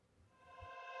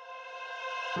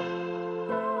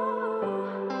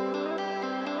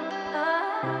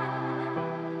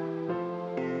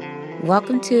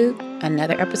Welcome to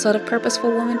another episode of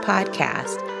Purposeful Woman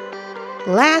Podcast.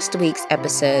 Last week's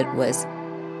episode was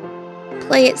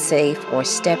Play It Safe or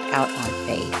Step Out on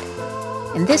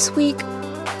Faith. And this week,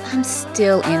 I'm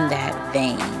still in that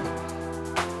vein.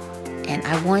 And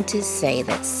I want to say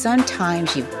that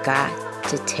sometimes you've got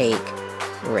to take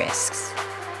risks.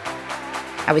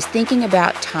 I was thinking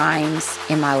about times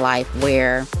in my life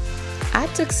where I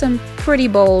took some pretty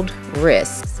bold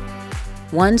risks.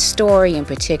 One story in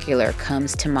particular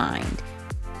comes to mind.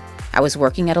 I was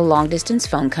working at a long-distance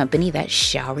phone company that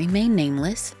shall remain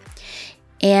nameless,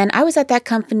 and I was at that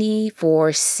company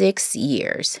for 6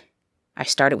 years. I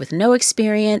started with no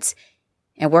experience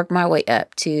and worked my way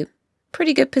up to a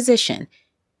pretty good position.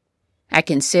 I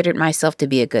considered myself to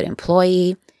be a good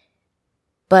employee,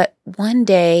 but one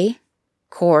day, of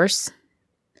course,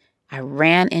 I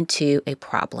ran into a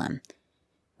problem.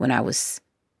 When I was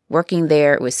working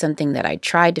there, it was something that I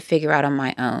tried to figure out on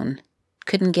my own.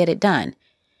 Couldn't get it done.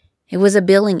 It was a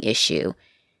billing issue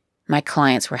my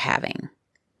clients were having.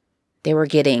 They were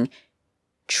getting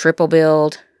triple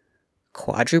billed,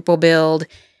 quadruple billed.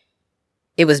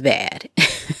 It was bad.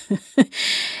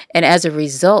 And as a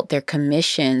result, their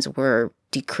commissions were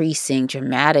decreasing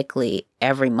dramatically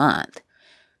every month.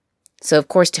 So, of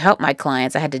course, to help my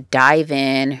clients, I had to dive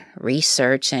in,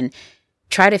 research, and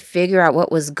try to figure out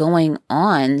what was going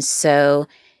on so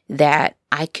that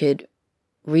I could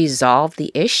resolve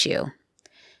the issue.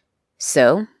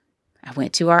 So I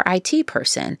went to our IT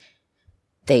person.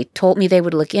 They told me they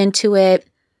would look into it.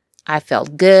 I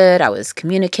felt good. I was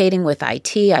communicating with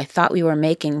IT. I thought we were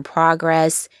making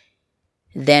progress.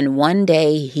 Then one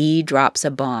day he drops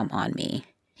a bomb on me.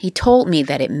 He told me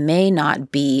that it may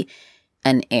not be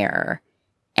an error,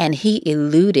 and he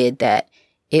alluded that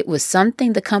it was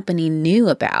something the company knew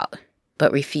about,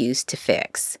 but refused to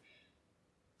fix.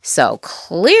 So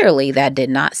clearly that did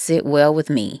not sit well with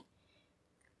me.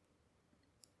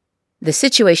 The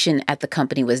situation at the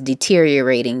company was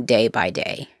deteriorating day by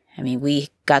day. I mean, we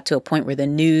got to a point where the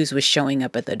news was showing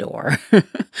up at the door.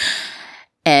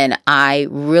 And I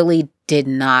really did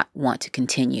not want to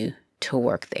continue to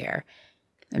work there.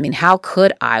 I mean, how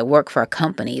could I work for a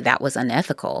company that was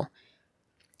unethical?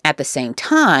 At the same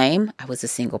time, I was a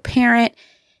single parent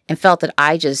and felt that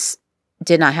I just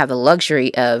did not have the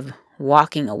luxury of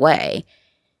walking away.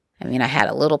 I mean, I had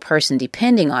a little person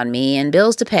depending on me and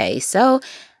bills to pay, so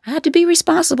I had to be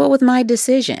responsible with my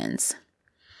decisions.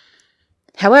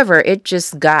 However, it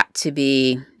just got to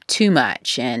be too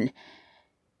much, and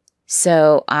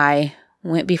so I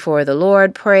went before the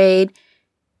Lord, prayed,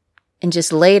 and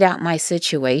just laid out my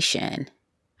situation.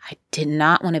 I did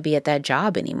not want to be at that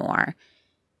job anymore.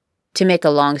 To make a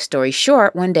long story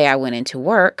short, one day I went into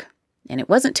work, and it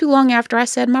wasn't too long after I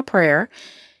said my prayer,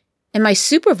 and my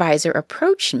supervisor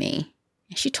approached me,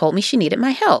 and she told me she needed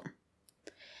my help.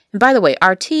 And by the way,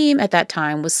 our team at that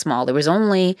time was small. There was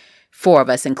only 4 of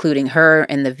us, including her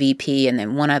and the VP and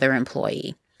then one other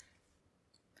employee.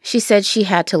 She said she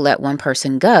had to let one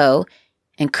person go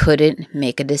and couldn't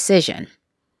make a decision.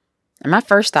 And my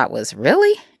first thought was,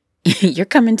 really? You're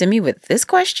coming to me with this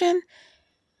question?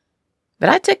 But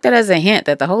I took that as a hint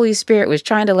that the Holy Spirit was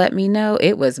trying to let me know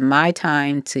it was my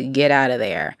time to get out of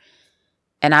there.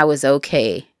 And I was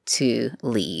okay to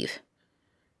leave.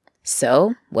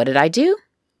 So what did I do?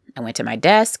 I went to my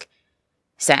desk,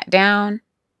 sat down,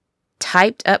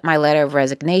 typed up my letter of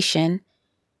resignation.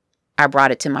 I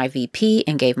brought it to my VP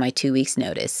and gave my 2 weeks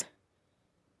notice.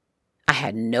 I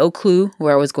had no clue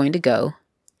where I was going to go.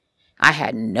 I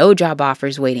had no job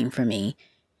offers waiting for me.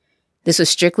 This was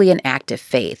strictly an act of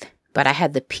faith. But I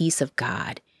had the peace of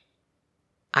God.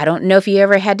 I don't know if you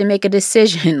ever had to make a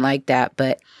decision like that,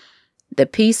 but the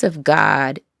peace of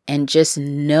God and just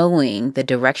knowing the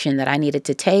direction that I needed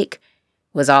to take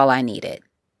was all I needed.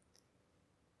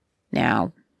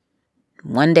 Now,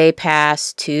 one day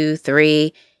passed, 2,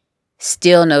 3,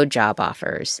 still no job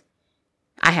offers.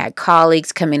 I had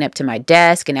colleagues coming up to my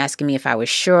desk and asking me if I was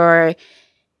sure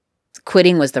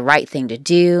quitting was the right thing to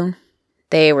do.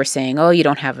 They were saying, oh, you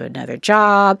don't have another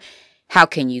job. How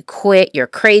can you quit? You're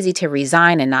crazy to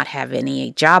resign and not have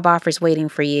any job offers waiting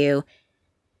for you.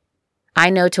 I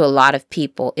know to a lot of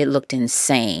people it looked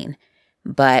insane,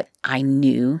 but I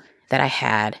knew that I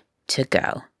had to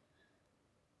go.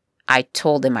 I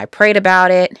told them I prayed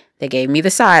about it. They gave me the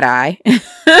side eye.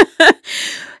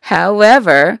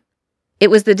 However, it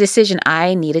was the decision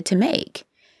I needed to make.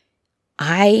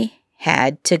 I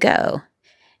had to go.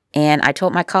 And I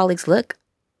told my colleagues, look,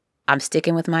 I'm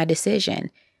sticking with my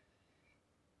decision.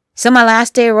 So my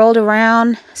last day rolled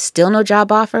around, still no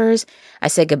job offers. I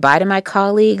said goodbye to my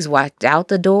colleagues, walked out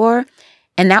the door,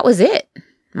 and that was it.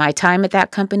 My time at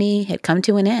that company had come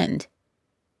to an end.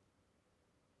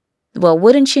 Well,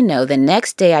 wouldn't you know, the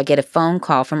next day I get a phone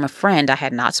call from a friend I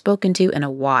had not spoken to in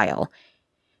a while.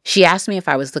 She asked me if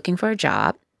I was looking for a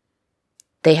job.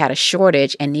 They had a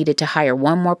shortage and needed to hire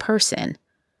one more person.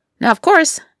 Now, of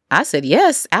course, I said,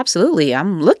 yes, absolutely,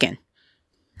 I'm looking.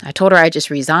 I told her I just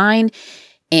resigned,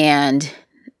 and,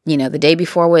 the day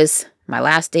before was my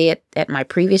last day at my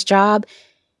previous job.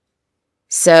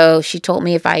 So she told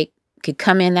me if I could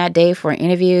come in that day for an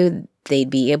interview, they'd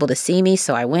be able to see me.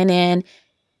 So I went in,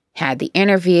 had the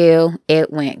interview.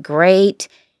 It went great,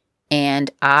 and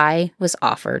I was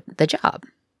offered the job.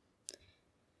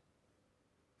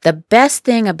 The best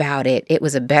thing about it, it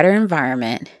was a better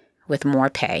environment with more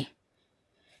pay.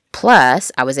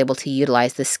 Plus, I was able to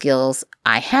utilize the skills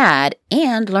I had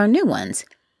and learn new ones.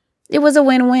 It was a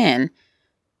win-win.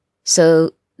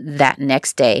 So that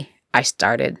next day, I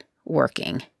started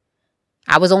working.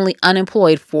 I was only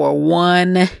unemployed for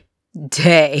one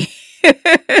day.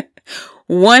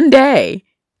 One day.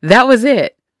 That was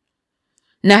it.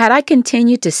 Now, had I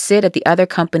continued to sit at the other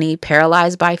company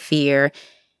paralyzed by fear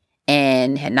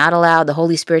and had not allowed the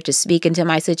Holy Spirit to speak into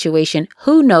my situation,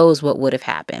 who knows what would have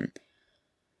happened.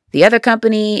 The other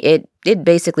company, it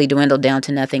basically dwindled down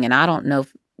to nothing, and I don't know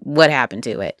what happened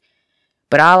to it.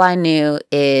 But all I knew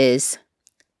is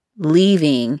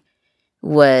leaving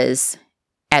was,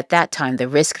 at that time, the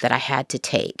risk that I had to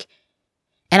take.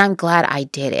 And I'm glad I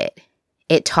did it.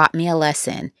 It taught me a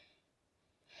lesson.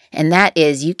 And that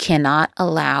is, you cannot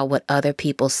allow what other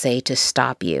people say to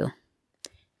stop you.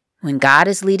 When God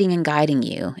is leading and guiding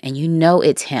you, and you know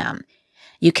it's Him,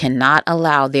 you cannot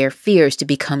allow their fears to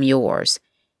become yours.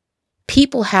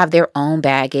 People have their own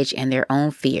baggage and their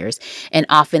own fears, and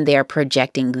often they are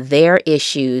projecting their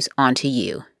issues onto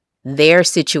you, their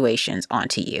situations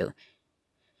onto you.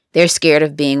 They're scared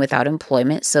of being without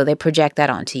employment, so they project that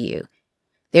onto you.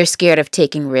 They're scared of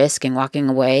taking risk and walking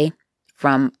away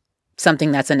from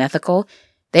something that's unethical.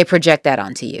 They project that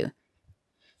onto you.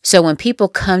 So when people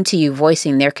come to you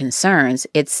voicing their concerns,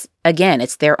 it's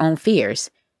their own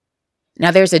fears. Now,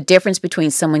 there's a difference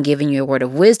between someone giving you a word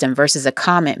of wisdom versus a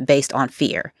comment based on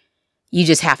fear. You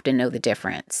just have to know the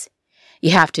difference.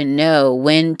 You have to know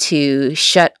when to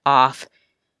shut off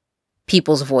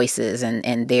people's voices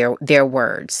and their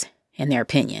words and their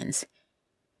opinions.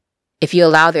 If you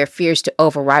allow their fears to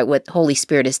override what the Holy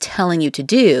Spirit is telling you to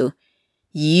do,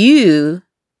 you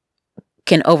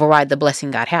can override the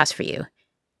blessing God has for you.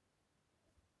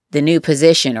 The new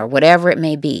position or whatever it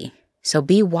may be. So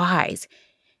be wise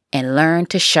and learn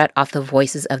to shut off the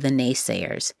voices of the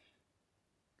naysayers.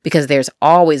 Because there's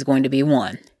always going to be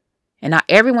one. And not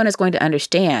everyone is going to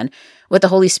understand what the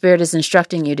Holy Spirit is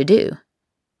instructing you to do.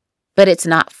 But it's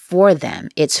not for them,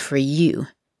 it's for you.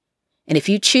 And if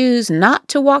you choose not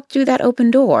to walk through that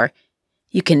open door,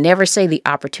 you can never say the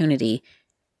opportunity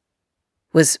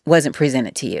wasn't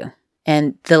presented to you.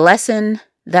 And the lesson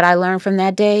that I learned from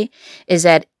that day is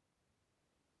that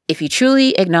if you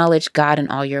truly acknowledge God in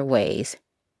all your ways,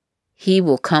 He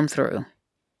will come through.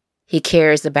 He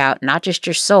cares about not just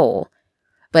your soul,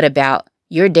 but about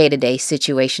your day-to-day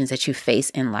situations that you face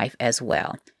in life as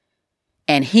well.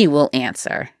 And He will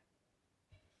answer.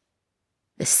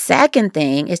 The second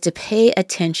thing is to pay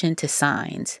attention to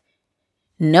signs.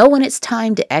 Know when it's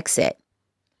time to exit.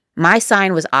 My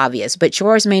sign was obvious, but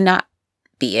yours may not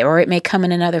be, or it may come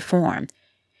in another form.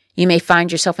 You may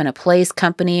find yourself in a place,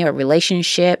 company, or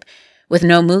relationship with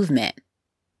no movement.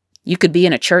 You could be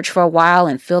in a church for a while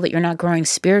and feel that you're not growing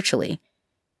spiritually.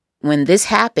 When this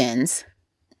happens,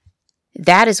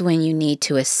 that is when you need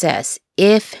to assess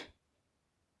if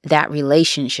that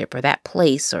relationship or that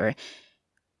place or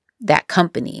that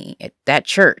company, that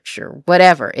church or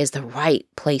whatever is the right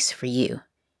place for you.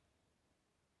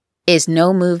 Is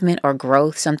no movement or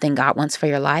growth something God wants for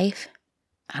your life?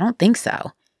 I don't think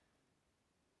so.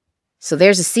 So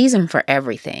there's a season for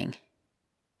everything.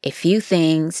 A few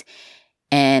things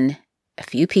and a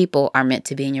few people are meant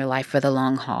to be in your life for the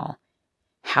long haul.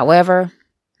 However,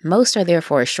 most are there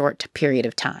for a short period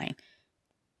of time.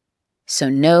 So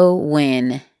know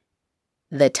when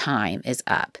the time is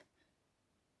up.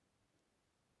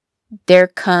 There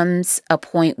comes a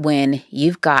point when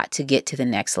you've got to get to the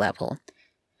next level.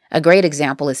 A great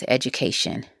example is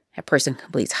education. A person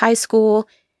completes high school.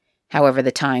 However,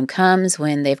 the time comes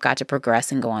when they've got to progress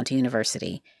and go on to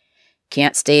university.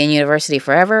 Can't stay in university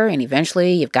forever, and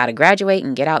eventually you've got to graduate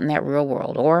and get out in that real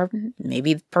world. Or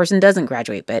maybe the person doesn't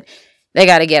graduate, but they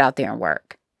got to get out there and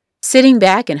work. Sitting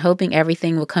back and hoping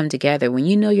everything will come together when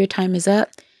you know your time is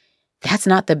up That's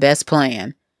not the best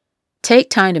plan. Take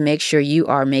time to make sure you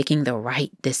are making the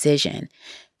right decision,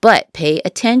 but pay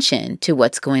attention to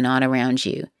what's going on around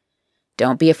you.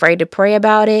 Don't be afraid to pray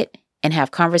about it and have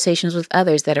conversations with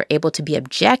others that are able to be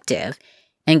objective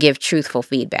and give truthful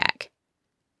feedback.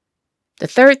 The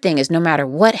third thing is no matter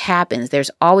what happens, there's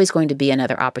always going to be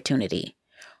another opportunity.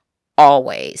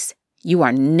 Always. You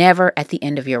are never at the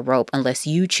end of your rope unless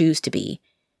you choose to be.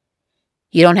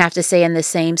 You don't have to stay in the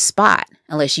same spot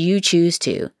unless you choose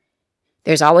to.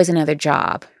 There's always another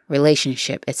job,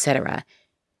 relationship, etc.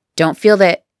 Don't feel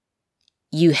that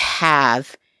you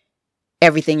have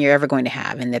everything you're ever going to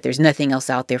have and that there's nothing else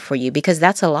out there for you, because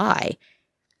that's a lie.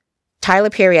 Tyler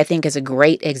Perry, I think, is a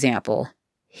great example.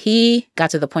 He got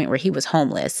to the point where he was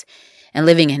homeless and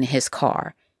living in his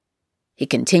car. He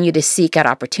continued to seek out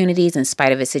opportunities in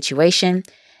spite of his situation.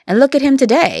 And look at him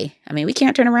today. I mean, we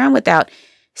can't turn around without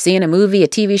seeing a movie, a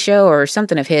TV show, or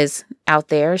something of his out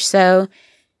there. So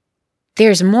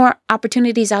there's more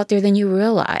opportunities out there than you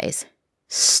realize.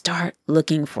 Start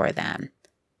looking for them.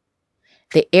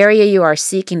 The area you are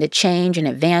seeking to change and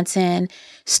advance in,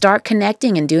 start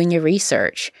connecting and doing your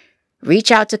research.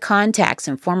 Reach out to contacts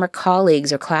and former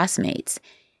colleagues or classmates.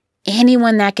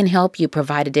 Anyone that can help you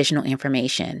provide additional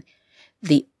information.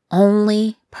 The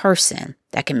only person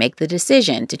that can make the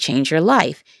decision to change your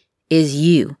life is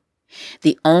you.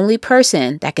 The only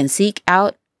person that can seek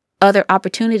out other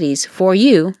opportunities for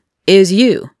you is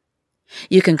you.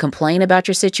 You can complain about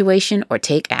your situation or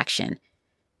take action.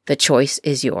 The choice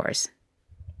is yours.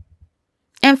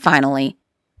 And finally,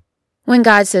 when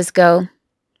God says go,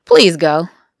 please go.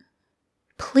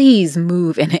 Please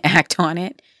move and act on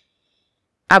it.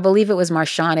 I believe it was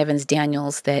Marshawn Evans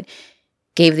Daniels that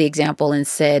gave the example and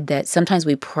said that sometimes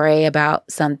we pray about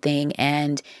something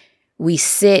and we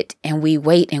sit and we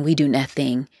wait and we do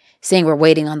nothing, saying we're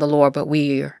waiting on the Lord, but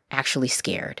we're actually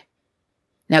scared.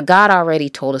 Now, God already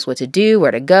told us what to do,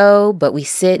 where to go, but we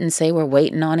sit and say we're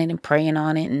waiting on it and praying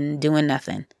on it and doing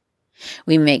nothing.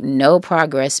 We make no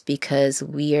progress because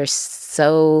we are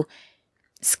so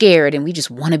scared and we just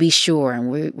want to be sure.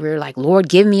 And we're like, Lord,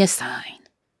 give me a sign.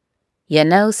 You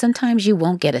know, sometimes you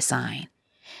won't get a sign.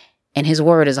 And his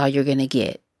word is all you're going to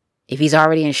get. If he's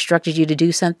already instructed you to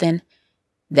do something,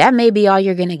 that may be all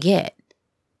you're going to get.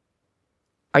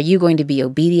 Are you going to be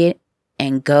obedient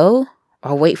and go,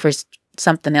 or wait for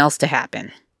something else to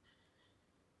happen?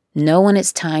 Know when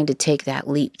it's time to take that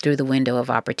leap through the window of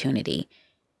opportunity,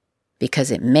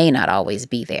 because it may not always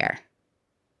be there.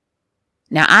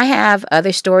 Now, I have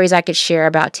other stories I could share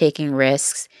about taking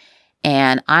risks,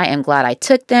 and I am glad I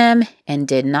took them and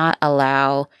did not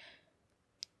allow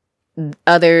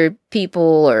other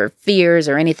people or fears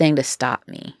or anything to stop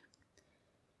me.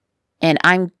 And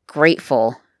I'm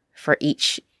grateful for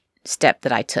each step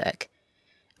that I took.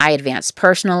 I advanced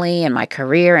personally in my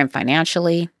career and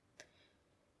financially.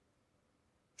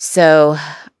 So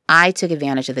I took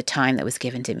advantage of the time that was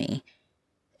given to me.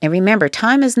 And remember,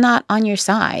 time is not on your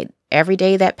side. Every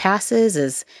day that passes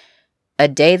is a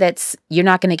day that's you're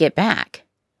not going to get back.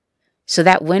 So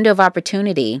that window of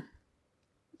opportunity,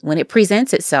 when it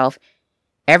presents itself,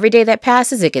 every day that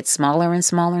passes, it gets smaller and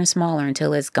smaller and smaller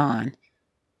until it's gone.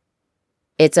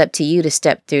 It's up to you to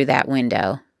step through that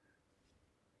window.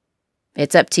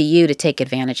 It's up to you to take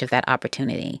advantage of that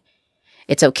opportunity.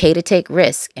 It's okay to take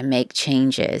risks and make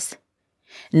changes.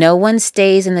 No one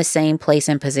stays in the same place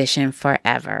and position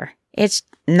forever. It's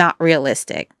not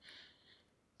realistic.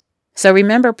 So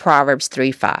remember Proverbs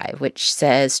 3:5, which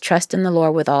says, "Trust in the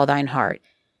Lord with all thine heart,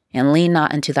 and lean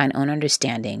not unto thine own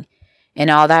understanding. In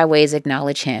all thy ways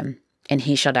acknowledge him, and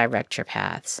he shall direct your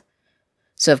paths."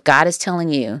 So if God is telling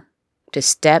you to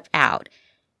step out,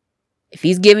 if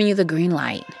he's giving you the green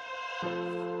light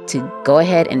to go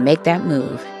ahead and make that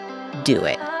move, do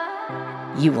it.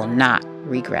 You will not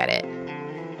regret it.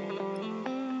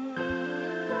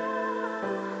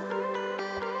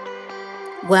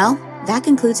 Well, that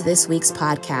concludes this week's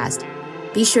podcast.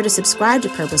 Be sure to subscribe to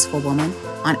Purposeful Woman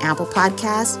on Apple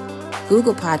Podcasts,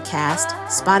 Google Podcasts,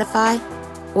 Spotify,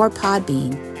 or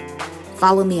Podbean.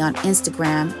 Follow me on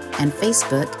Instagram and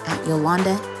Facebook at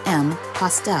Yolanda M.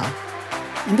 Postel.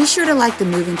 And be sure to like the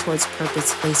Moving Towards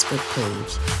Purpose Facebook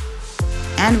page.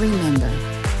 And remember,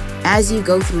 as you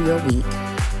go through your week,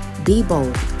 be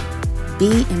bold,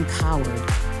 be empowered,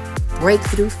 break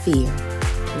through fear,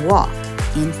 walk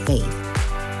in faith,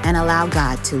 and allow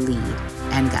God to lead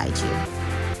and guide you.